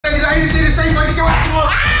I ain't did the same fucking your ass whoop.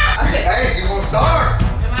 I said, hey, you gonna start?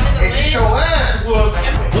 Am I in the lens? Get your ass whoop.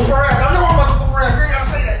 Whoop her ass. I know I'm about to whoop her ass. You gotta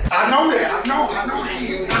say that. I know that. I know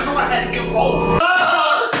she. I know I had to get both.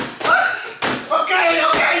 Okay,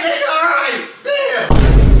 nigga, alright. Damn.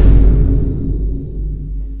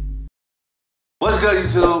 What's good,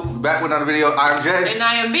 YouTube? Back with another video. I'm Jay. And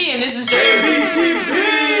I am B, and this is JBTV.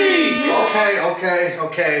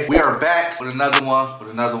 Okay. We are back with another one.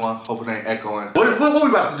 Hoping they ain't echoing. What we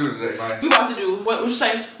about to do today, man? We about to do, what you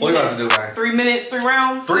say? What we about to do, man? 3 minutes, 3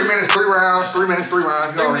 rounds? 3 minutes, 3 rounds. 3 minutes, 3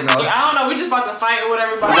 rounds. You already know. I don't know. We just about to fight or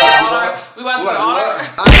whatever. We about to do all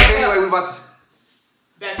that. Anyway, we about to.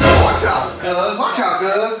 Watch out,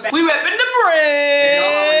 cuz. We repping the brand.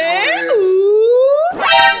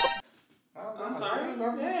 I'm sorry.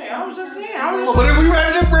 Hey, I was just saying. But if we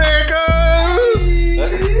repping the brand, cuz.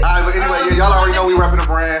 Alright, but anyway, yeah, y'all already know we repping the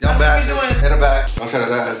brand. Young Bastards. Head back. Don't shut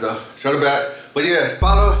it ass though. Shut it back. But yeah,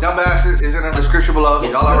 follow Young Bastards is in the description below.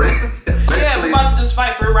 Y'all already. Yeah, we about to just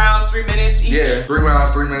fight 3 rounds, 3 minutes each. Yeah, 3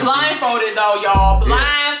 rounds, 3 minutes. Blindfolded though, y'all.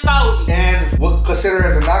 Blindfolded. And what considered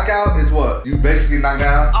as a knockout is what? You basically knock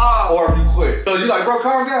down, or if you quit. So you like, bro,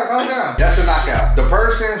 calm down. That's a knockout. The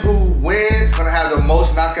person who wins gonna have the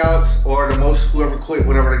most knockouts, or the most whoever quit,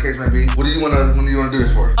 whatever the case may be. What do you wanna do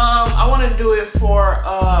this for? I wanna do it for dang,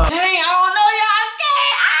 I don't know, y'all. I'm scared.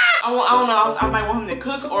 I don't know. I might want him to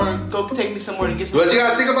cook or go take me somewhere to get some. But you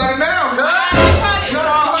gotta think about it now, cuz.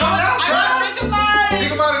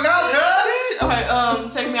 Think about it now, cuz. Okay,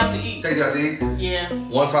 take me out to eat. Take you out to eat? Yeah.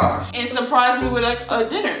 One time. And surprise me with a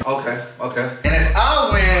dinner. Okay. And if I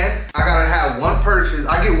win, I gotta have one purchase.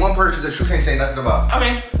 I get one purchase that you can't say nothing about.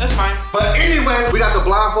 Okay, that's fine. But anyway, we got the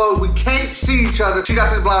blindfold. We can't see each other. She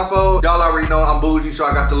got this blindfold. Y'all already know I'm bougie, so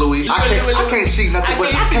I got the Louis. I can't see nothing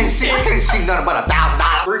but I can't see nothing but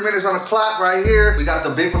 $1,000. 3 minutes on the clock right here. We got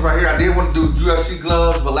the big ones right here. I did want to do UFC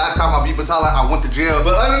gloves, but last time I beat Batala, I went to jail.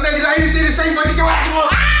 But other than that, I ain't did the same fucking your ass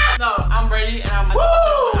whoop. No, I'm ready and I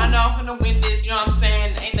know I'm finna win this, you know what I'm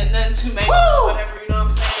saying? Ain't nothing too major, whatever, you know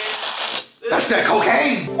what I'm saying? That's that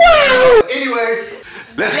cocaine. Woo! Anyway,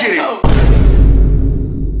 let's get it.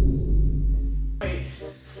 Wait,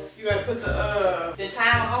 you gotta put the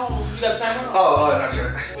timer on. You got the timer on? Oh, not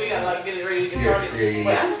yet. We gotta like get it ready to get started. Yeah. Wait, I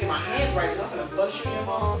have to get my hands right because I'm gonna bust you in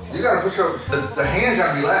my. You gotta put your, the hands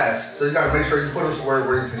gotta be last. So you gotta make sure you put them somewhere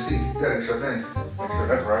where you can see. You gotta get your thing. Make sure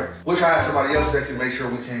that's right. We'll try to have somebody else that can make sure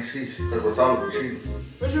we can't see. Because we're totally cheating.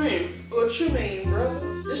 What you mean? What you mean,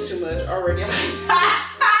 brother? This too much already. I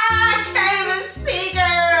can't even see,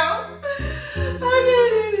 girl. I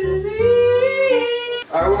can't even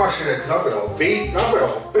see. Alright, where my shit at? Cause I'm gonna beat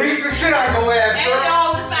the shit out of your ass, girl. Edit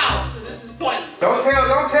all this out, cause this is pointless. Don't tell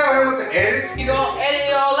him what to edit. You gonna edit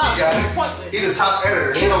it all out. This is pointless. He's the top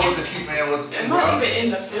editor. He knows what to keep, man. I'm not even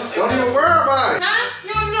in the film. Don't even worry about it. Huh?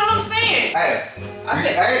 You don't know what I'm saying.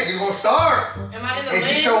 Hey, you gonna start. Am I in the and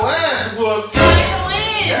lens? get your ass whooped. Am I in the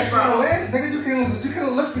lens, yes, bro? You in the lens. Nigga, you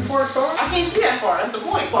can look before it starts. I can't see that far. That's the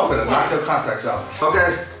point. I'm gonna knock your contacts out.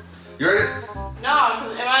 Okay. You ready? No,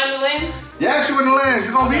 cause am I in the lens? Yes, you in the lens.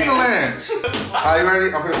 You're gonna be in the lens. Alright, you ready?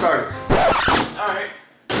 I'm gonna start it.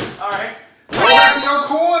 Alright. Go back to your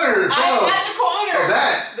corner. I ain't got the corner. Oh,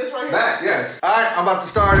 back. This right here. Back, yes. Alright, I'm about to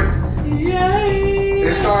start it. Yay.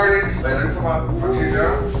 It started. Wait, let me put my shit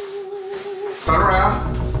down. Turn around.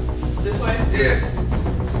 This way? Yeah.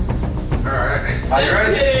 Alright. Are you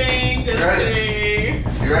ready? Just kidding.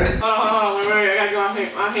 You ready? Hold on. Wait. I gotta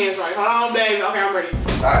get my hands right. Hold on, baby. Okay, I'm ready.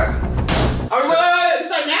 Alright. Are we wait.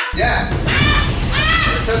 It's like now? Yes.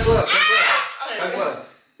 Touch blood. Okay. Touch blood.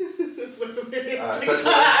 Alright, touch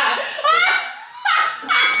blood.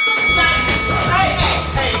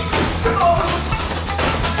 Hey.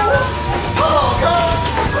 Hold on, go.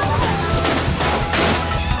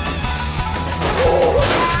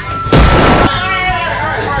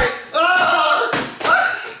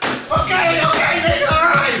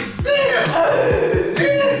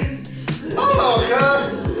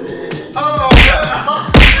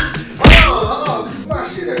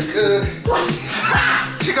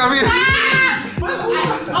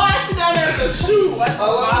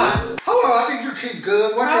 Hold on, I think you're cheating,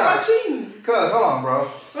 cuz. Watch out. How am I cheating? Cuz, hold on, bro.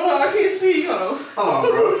 Hold on, I can't see. Hold on,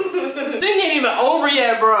 bro. Thing ain't even over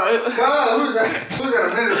yet, bro. Cuz, who's that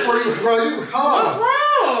a minute before you, bro? Hold on. What's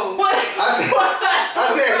wrong? What? I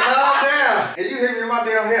said, calm down. And you hit me in my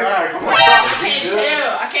damn head. All right, come on.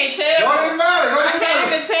 I can't tell. Don't even matter. I can't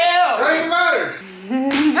even tell. Don't even matter.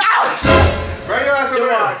 Ouch. Bring your ass over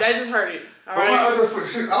there. That just hurt it. All right.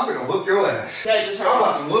 I'm gonna whoop your ass. That just hurt. I'm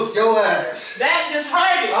about to whoop your ass. That just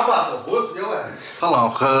hurt it. I'm about to whoop your ass. Hold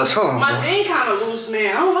on, cuz. Hold on. My thing kind of loose,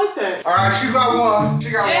 man. I don't like that. All right, she got one.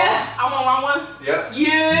 Yeah, I want one. Yep.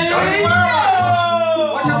 Yeah. Don't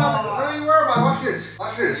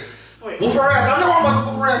her ass. I know I'm about to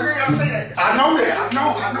whoop her ass. You ain't gotta say that. I know that. I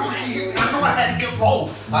know she hit me. I know I had to get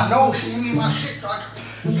rolled. I know she hit me in my shit.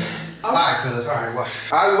 Alright, cuz. Alright, watch.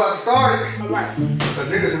 Alright, we about to start it. Alright. The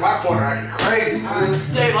niggas in my corner acting crazy, cuz.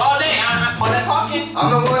 Dave, all day. All that talking. I'm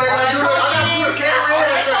the one that gotta do it. I gotta do the camera and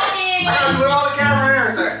everything. I gotta do all the camera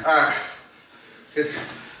and everything. Alright.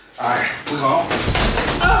 Alright, we gone.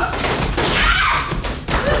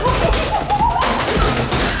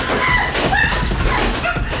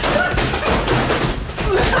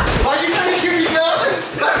 Why you trying to give me gun?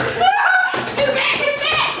 Get back! Get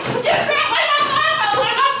back! Get back! Where my phone?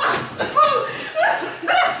 Where my phone?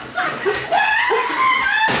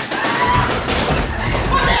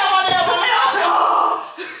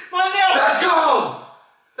 My nail! Let's go!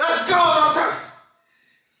 Let's go!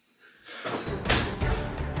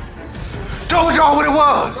 Told y'all what it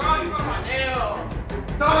was! Bro, you broke my nail.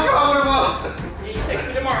 Told y'all what it was! Yeah, you take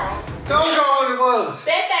me tomorrow. Told y'all what it was!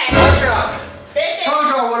 Bet that! Watch out! Bet that! Told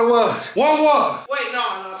y'all what it was! 1-1! Wait,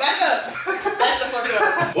 no, back up. Back the fuck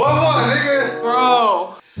up. 1-1, nigga!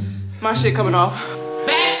 Bro, my shit coming off.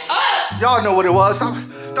 Back up! Y'all know what it was.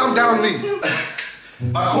 Stop down me.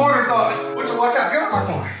 My corner thought. Watch out, get out my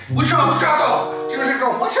corner. What y'all thought? She was just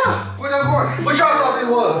going, watch out. Where's that corner? What y'all thought this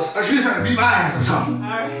was? Like she was trying to beat my ass or something.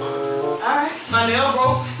 Alright. My nail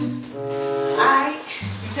broke. Alright.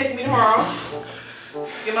 You take me tomorrow.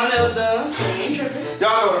 Let's get my nails done. So you ain't tripping.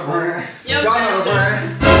 Y'all know the brand. Young Y'all know the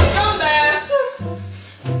brand. Young bastard.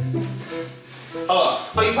 Hold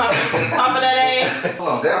up. Oh, you popping that ass? Hold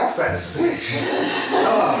on, damn, I'm fat as a bitch.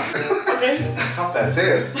 Hold on. Okay. I'm fat as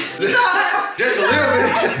hell. Just a little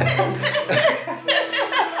bit.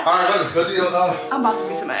 Alright, go do your I'm about to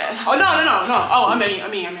be some ass. Oh no. Oh,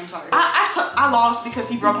 I'm sorry. I lost because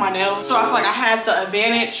he broke my nail. So I feel like I had the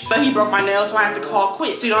advantage, but he broke my nail, so I had to call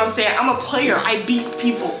quits. You know what I'm saying? I'm a player. I beat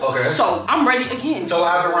people. Okay. So I'm ready again. So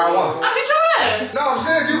what happened round 1? I beat your ass. No, I'm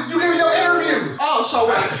saying you gave me your interview. Oh, so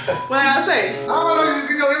what did I say? I don't know, you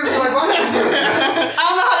get your interview like what? I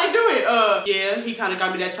don't know how they do it. Yeah, he kind of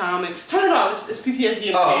got me that time and turn it off. It's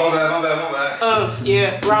PTSD. Oh, my bad.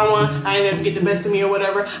 Yeah, round 1, I didn't let him get the best of me or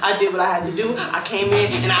whatever. I did what I had to do. I came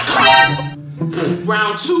in and I caught.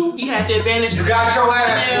 Round 2, he had the advantage. You got your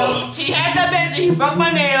ass whooped. He had the advantage. He broke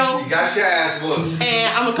my nail. You got your ass whooped.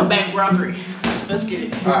 And I'm gonna come back round 3. Let's get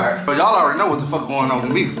it. Alright, but y'all already know what the fuck going on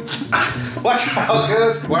with me. Watch out,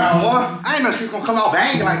 cuz. Round 1, I ain't know she was gonna come out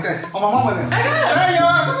banging like that. On my mama then. Hey,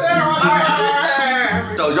 y'all,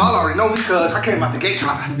 so y'all already know me because I came out the gate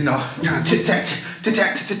trying to tit-tat. She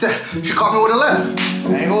caught me with a left. I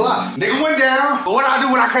ain't gonna lie. Nigga went down, but what I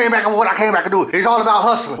do when I came back and what I came back to do, it's all about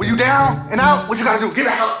hustling. When you down and out, what you gotta do? Get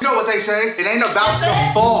back up. You know what they say? It ain't about the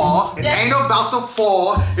fall. It ain't about the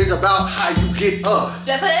fall. It's about how you get up.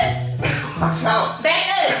 That's it. Watch out. Back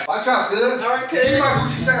up. Watch out, good. Alright, good. You like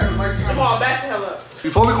Gucci sandals, like. Come on, back the hell up.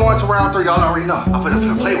 Before we go into round 3, y'all already know. I'm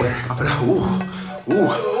finna play with her. I'm finna, ooh,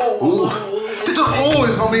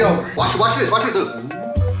 it's gonna be over. Watch this, watch it, look.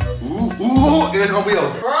 Ooh, it's gonna be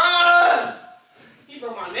over. Bruh! He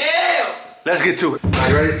broke my nail. Let's get to it. Are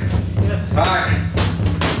you ready? Yeah. Alright.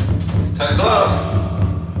 Take gloves.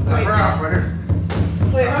 Take ground, right here.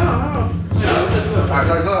 Wait, hold on. Alright,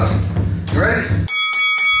 take gloves. You ready?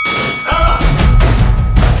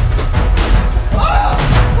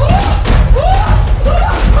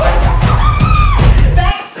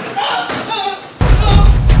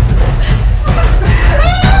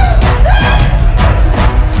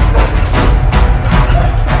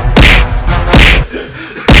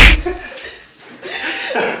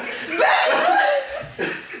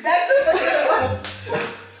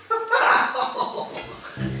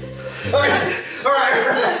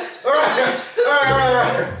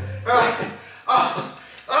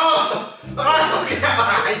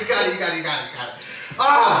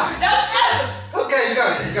 Okay, you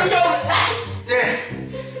got it. Yeah.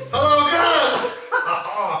 Hello, girl.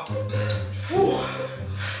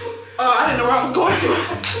 I didn't know where I was going to.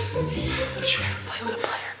 Don't you ever play with a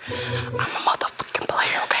player. I'm a motherfucking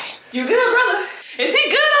player, okay? You good, brother? Is he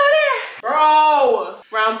good over there? Bro.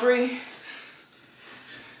 Round 3.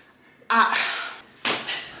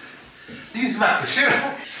 You smacked the shit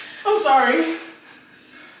out. I'm sorry.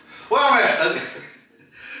 Where I'm at?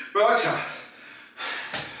 Bro, watch out.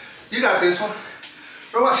 You got this one.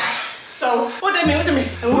 Bro, watch out. So, what that mean? What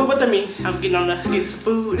that mean? I'm getting some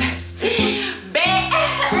food.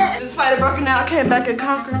 Bad. This fighter broken out, came back and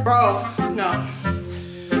conquered. Bro, no.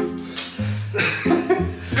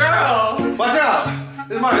 Girl. Watch out.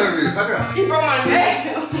 This is my interview. Watch out. He broke my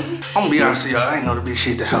nail. I'm gonna be honest with y'all. I ain't know the big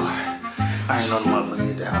shit to hell. I ain't know the motherfucker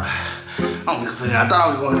get the hell. I'm gonna I thought I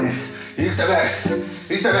was going in. You step back. Now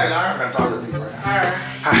I'm gonna talk to people right now. Alright.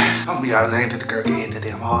 I'm gonna be honest, I ain't think the girl get into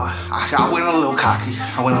them hard. I went a little cocky.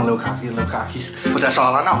 But that's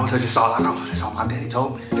all I know. That's just all I know. That's all my daddy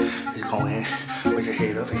told me. Just go in, put your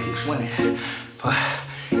head up and keep swimming. But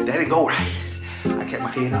that didn't go right. I kept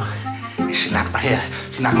my head up and she knocked my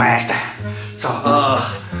ass down. So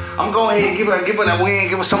I'm going ahead and give her that win,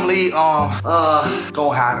 give her some lead.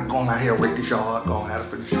 Going out here, rake this yard, going out to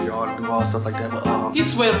finish the yard, and do all stuff like that. But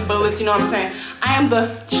he's sweating bullets, you know what I'm saying? I am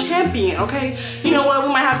the champion, okay? You know what? We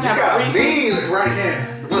might have to have a mean right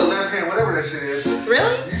hand, the left hand, whatever that shit is.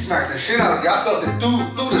 Really? You smacked the shit out of me. I felt it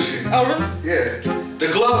through the shit. Oh really? Yeah. The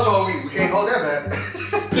glove told me we can't hold that back.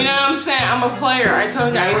 You know what I'm saying? I'm a player. I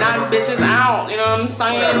told you I knock bitches out. You know what I'm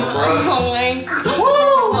saying? I'm going.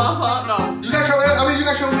 Woo! No. You got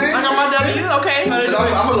your win? I got my W, okay.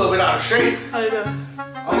 I'm a little bit out of shape. How do you do?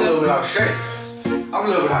 I'm a little bit out of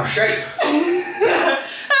shape.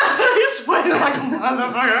 He's sweating like a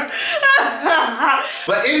motherfucker.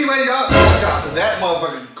 But anyway, y'all, watch out, cause that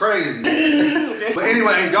motherfucker crazy. Okay. But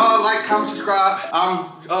anyway, y'all like, comment, subscribe. I'm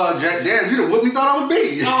Jack. Damn, you the what we thought I would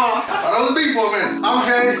be. I thought I was B for a minute. I'm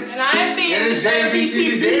Jay. And I am B. And it's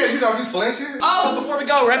JBTV. Damn, you gotta be flinching. Oh, before we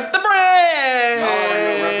go, rep the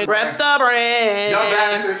brand. Rep the brand. Y'all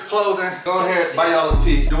bastards, clothing. Go ahead, buy y'all a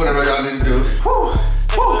tea. Do whatever y'all need to do. Whew.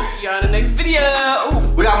 We'll see y'all in the next video. Ooh.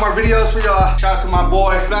 We got more videos for y'all. Shout out to my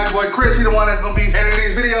boy, Black Boy Chris. He's the one that's gonna be editing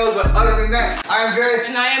these videos. But other than that, I am Jay.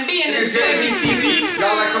 And I am B. And it's JBTV.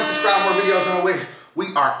 Y'all like, come subscribe, more videos on the way. We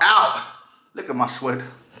are out. Look at my sweat.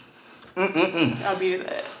 I'll be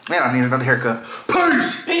that. Man, I need another haircut.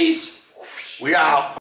 Peace. Peace. We out.